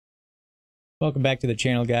Welcome back to the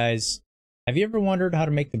channel, guys. Have you ever wondered how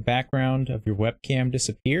to make the background of your webcam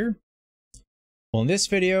disappear? Well, in this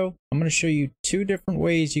video, I'm going to show you two different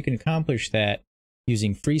ways you can accomplish that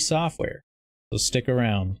using free software. So stick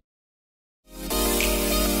around.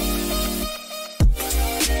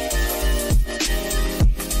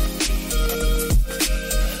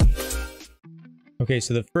 Okay,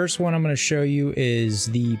 so the first one I'm going to show you is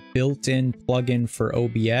the built-in plugin for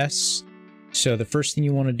OBS. So the first thing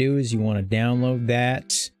you want to do is you want to download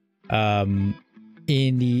that.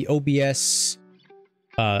 In the OBS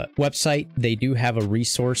website, they do have a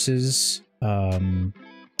resources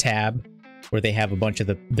tab where they have a bunch of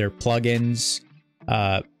their plugins.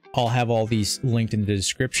 I'll have all these linked in the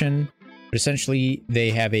description. But essentially, they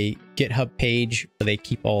have a GitHub page where they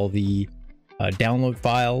keep all the download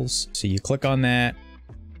files. So you click on that,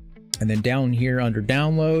 and then down here under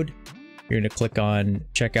download, you're going to click on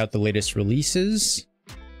check out the latest releases.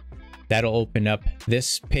 That'll open up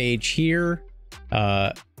this page here.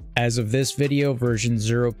 As of this video, version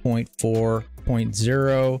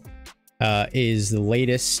 0.4.0 is the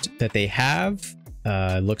latest that they have.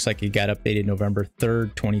 Looks like it got updated November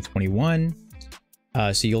 3rd, 2021.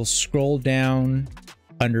 So you'll scroll down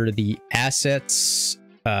under the assets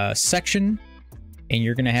section, and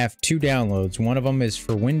you're going to have two downloads. One of them is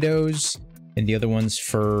for Windows, and the other one's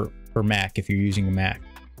for Mac if you're using a Mac.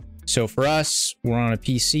 So for us, we're on a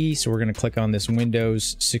PC, so we're going to click on this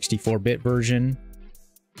Windows 64-bit version,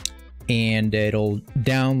 and it'll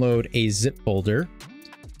download a zip folder.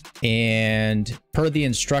 And per the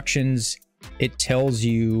instructions, it tells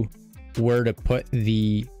you where to put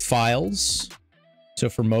the files. So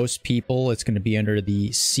for most people, it's going to be under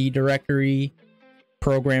the C directory,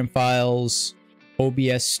 Program Files,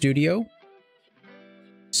 OBS Studio.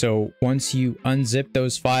 So once you unzip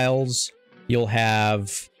those files, you'll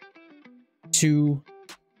have two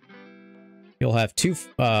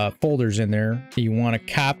folders in there. You want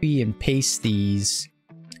to copy and paste these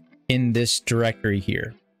in this directory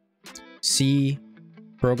here. C,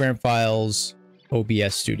 Program Files,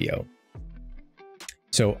 OBS Studio.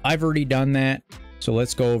 So I've already done that. So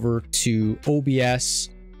let's go over to OBS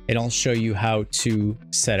and I'll show you how to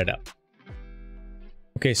set it up.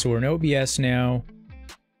 Okay, so we're in OBS now.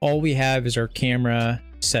 All we have is our camera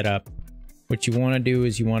set up. What you want to do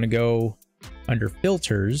is you want to go under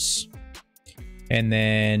filters, and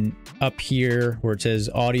then up here where it says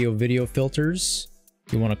audio video filters,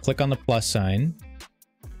 you want to click on the plus sign.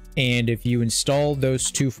 And if you install those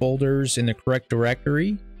two folders in the correct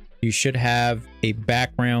directory, you should have a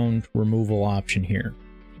background removal option here.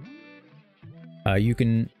 You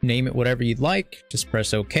can name it whatever you'd like. Just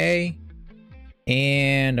press OK.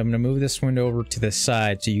 And I'm going to move this window over to the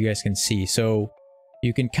side so you guys can see. So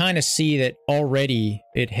you can kind of see that already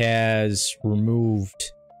it has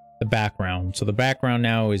removed the background. So the background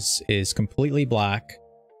now is completely black.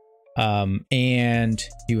 And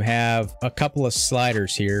you have a couple of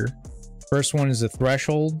sliders here. First one is the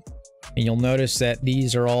threshold. And you'll notice that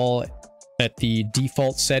these are all at the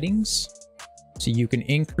default settings. So you can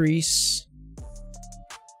increase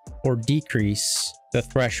or decrease the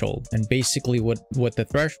threshold. And basically what the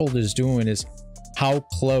threshold is doing is how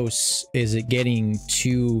close is it getting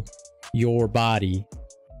to your body.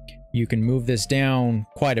 You can move this down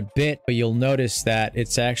quite a bit, but you'll notice that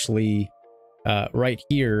it's actually right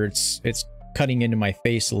here. It's cutting into my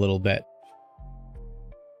face a little bit.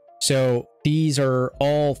 So these are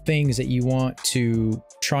all things that you want to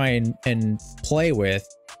try and play with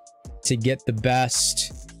to get the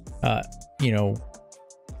best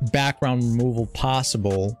background removal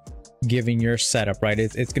possible given your setup, right?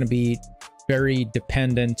 It's going to be very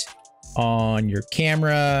dependent on your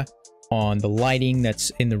camera, on the lighting that's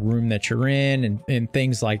in the room that you're in, and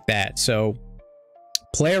things like that. So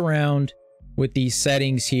play around with these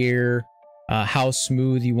settings here, how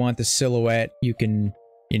smooth you want the silhouette. You can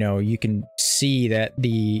see that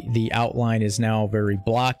the outline is now very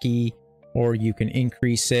blocky, or you can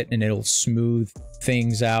increase it and it'll smooth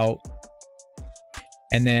things out.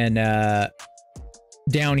 And then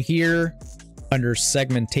down here under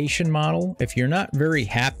segmentation model, if you're not very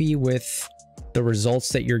happy with the results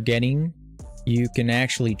that you're getting, you can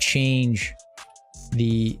actually change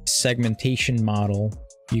the segmentation model.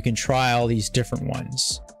 You can try all these different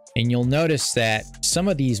ones, and you'll notice that some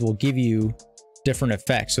of these will give you different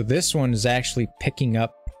effects. So this one is actually picking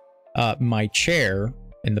up my chair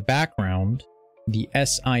in the background, the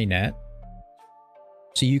SINet.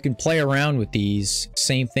 So you can play around with these.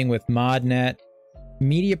 Same thing with ModNet.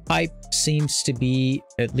 MediaPipe seems to be,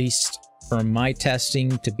 at least from my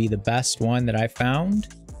testing, to be the best one that I found.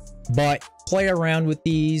 But play around with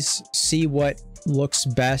these, see what looks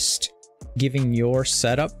best giving your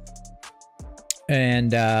setup,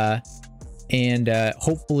 and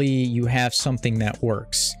hopefully you have something that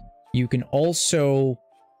works. You can also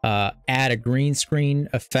add a green screen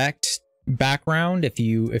effect background if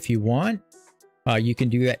you want. You can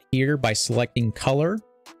do that here by selecting color,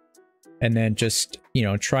 and then just, you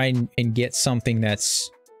know, try and get something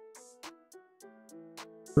that's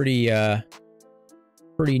pretty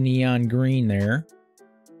neon green there,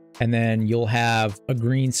 and then you'll have a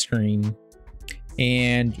green screen,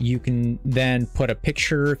 and you can then put a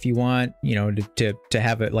picture if you want, you know, to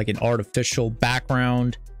have it like an artificial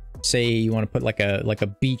background. Say you want to put like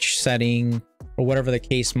a beach setting or whatever the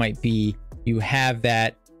case might be. You have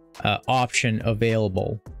that option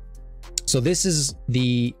available. So this is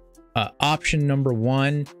the option number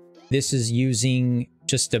one. This is using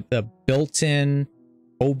just a built-in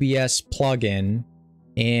OBS plugin,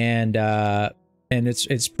 and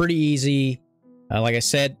it's pretty easy. Like I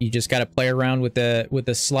said, you just got to play around with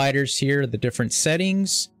the sliders here, the different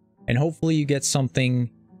settings, and hopefully you get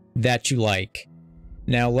something that you like.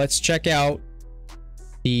 Now let's check out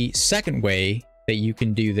the second way that you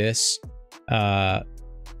can do this. But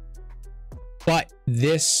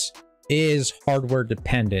this is hardware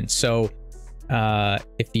dependent. So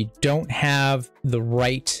if you don't have the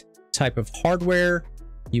right type of hardware,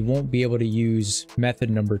 you won't be able to use method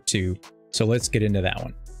number two. So let's get into that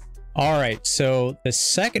one. All right, so the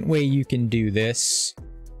second way you can do this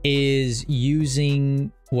is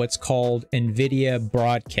using what's called NVIDIA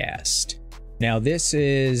Broadcast. Now this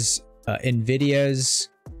is NVIDIA's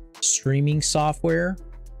streaming software.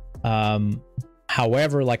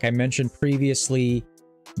 However, like I mentioned previously,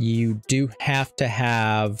 you do have to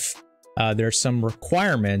have, there's some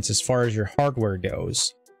requirements as far as your hardware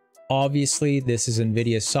goes. Obviously, this is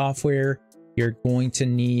NVIDIA software. You're going to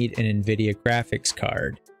need an NVIDIA graphics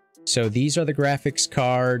card. So these are the graphics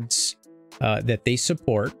cards that they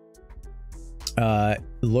support.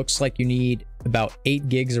 Looks like you need about 8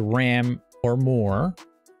 gigs of RAM or more.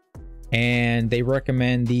 And they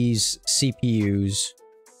recommend these CPUs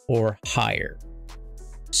or higher.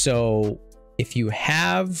 So if you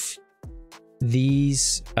have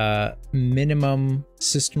these minimum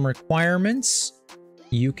system requirements,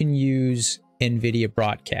 you can use NVIDIA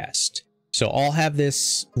Broadcast. So I'll have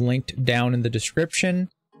this linked down in the description.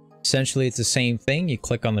 Essentially, it's the same thing. You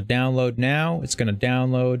click on the download now. It's going to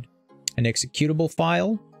download an executable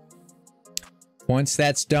file. Once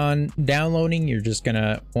that's done downloading, you're just going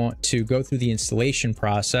to want to go through the installation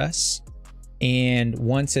process. And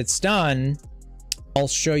once it's done, I'll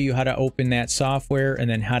show you how to open that software and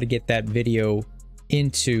then how to get that video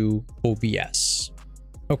into OBS.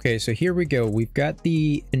 Okay, so here we go. We've got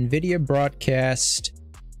the NVIDIA Broadcast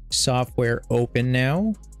software open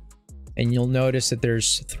now. And you'll notice that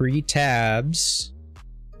there's 3 tabs.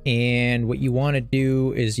 And what you want to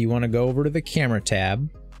do is you want to go over to the camera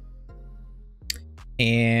tab.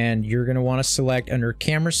 And you're going to want to select under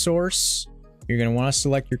camera source. You're going to want to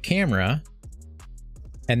select your camera.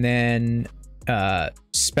 And then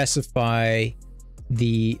specify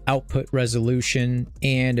the output resolution,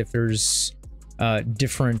 and if there's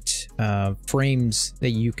different frames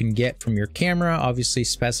that you can get from your camera, obviously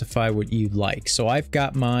specify what you'd like. So I've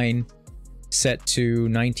got mine set to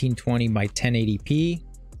 1920 by 1080p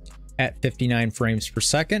at 59 frames per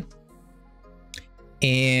second.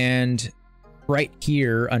 And right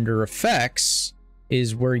here under effects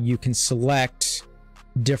is where you can select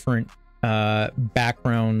different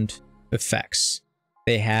background effects.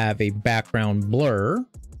 They have a background blur.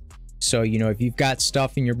 So, you know, if you've got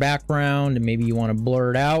stuff in your background and maybe you want to blur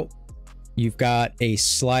it out, you've got a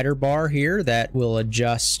slider bar here that will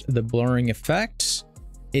adjust the blurring effects.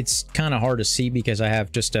 It's kind of hard to see because I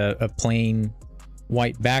have just a plain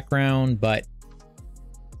white background, but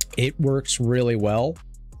it works really well.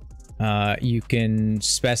 You can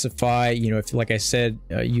specify, you know, if, like I said,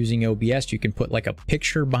 using OBS, you can put like a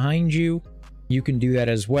picture behind you. You can do that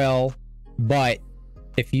as well. But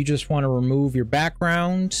if you just want to remove your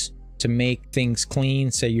background to make things clean,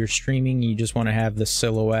 say you're streaming, you just want to have the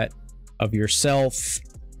silhouette of yourself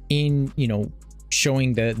in, you know,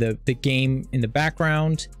 showing the game in the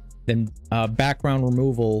background, then background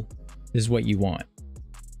removal is what you want.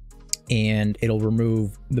 And it'll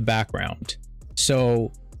remove the background.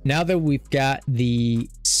 So now that we've got the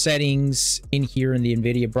settings in here in the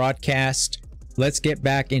NVIDIA Broadcast, let's get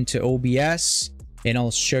back into OBS and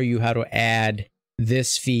I'll show you how to add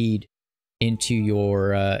this feed into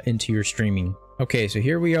your streaming. Okay, so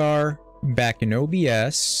here we are back in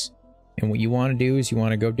OBS, and what you want to do is you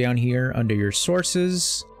want to go down here under your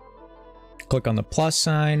sources, click on the plus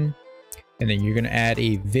sign, and then you're going to add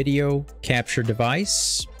a video capture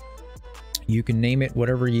device. You can name it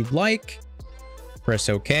whatever you'd like. Press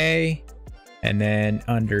OK. And then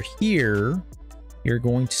under here, you're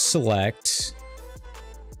going to select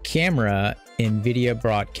Camera NVIDIA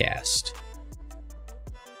Broadcast.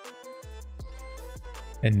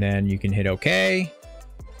 And then you can hit OK.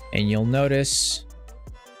 And you'll notice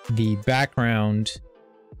the background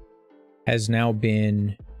has now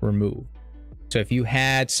been removed. So if you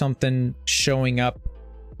had something showing up,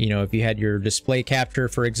 you know, if you had your display capture,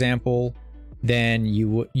 for example, then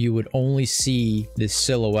you would only see the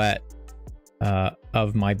silhouette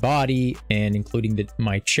of my body, and including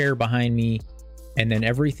my chair behind me, and then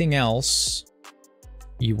everything else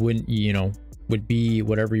you wouldn't, you know, would be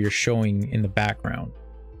whatever you're showing in the background.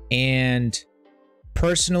 And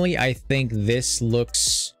personally, I think this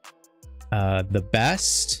looks the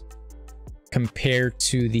best compared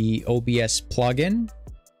to the OBS plugin.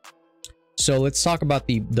 So let's talk about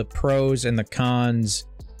the pros and the cons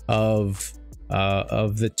of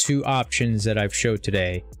the two options that I've showed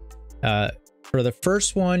today. For the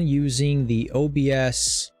first one, using the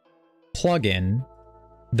OBS plugin,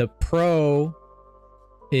 the pro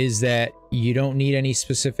is that you don't need any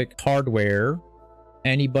specific hardware.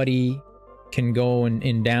 Anybody can go and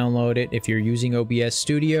download it. If you're using OBS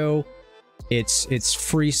Studio, it's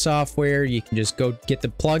free software. You can just go get the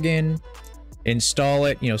plugin, install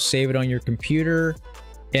it, you know, save it on your computer,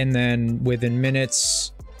 and then within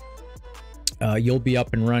minutes you'll be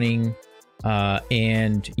up and running.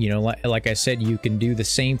 And you know, like I said, you can do the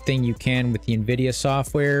same thing you can with the NVIDIA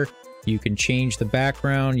software. You can change the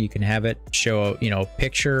background, you can have it show, you know, a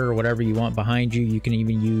picture or whatever you want behind you. You can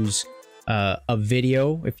even use a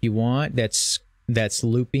video if you want that's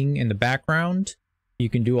looping in the background. You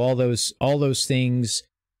can do all those things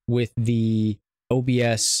with the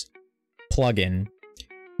OBS plugin.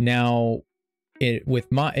 Now, in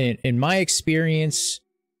my experience,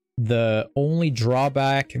 the only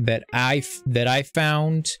drawback that I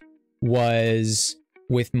found was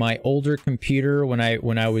with my older computer. When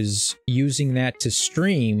I was using that to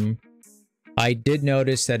stream, I did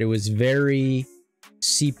notice that it was very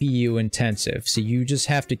CPU intensive. So you just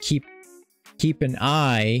have to keep an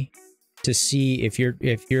eye to see if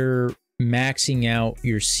you're maxing out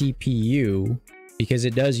your CPU, because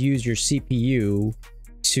it does use your CPU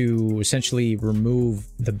to essentially remove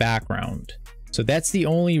the background. So that's the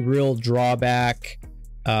only real drawback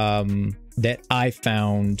that I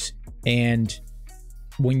found. And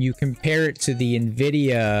when you compare it to the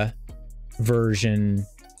NVIDIA version,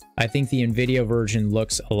 I think the NVIDIA version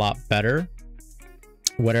looks a lot better.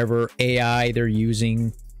 Whatever AI they're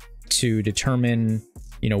using to determine,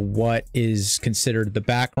 you know, what is considered the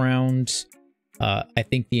background, I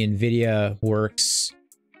think the NVIDIA works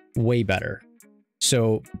way better.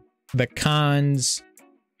 So the cons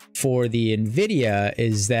for the NVIDIA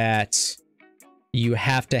is that you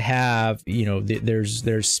have to have, you know,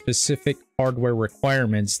 there's specific hardware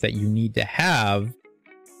requirements that you need to have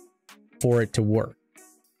for it to work.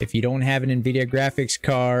 If you don't have an NVIDIA graphics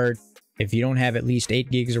card, if you don't have at least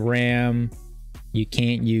 8 gigs of RAM, you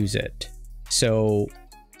can't use it. So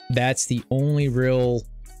that's the only real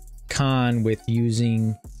con with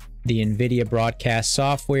using the NVIDIA broadcast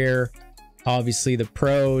software. Obviously the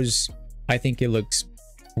pros, I think it looks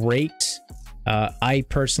great. I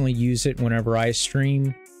personally use it whenever I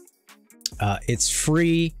stream. It's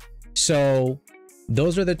free. So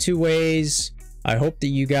those are the two ways. I hope that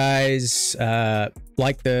you guys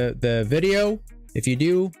like the video. If you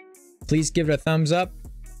do, please give it a thumbs up.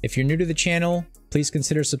 If you're new to the channel, please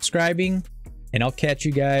consider subscribing, and I'll catch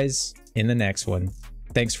you guys in the next one.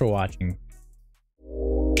 Thanks for watching.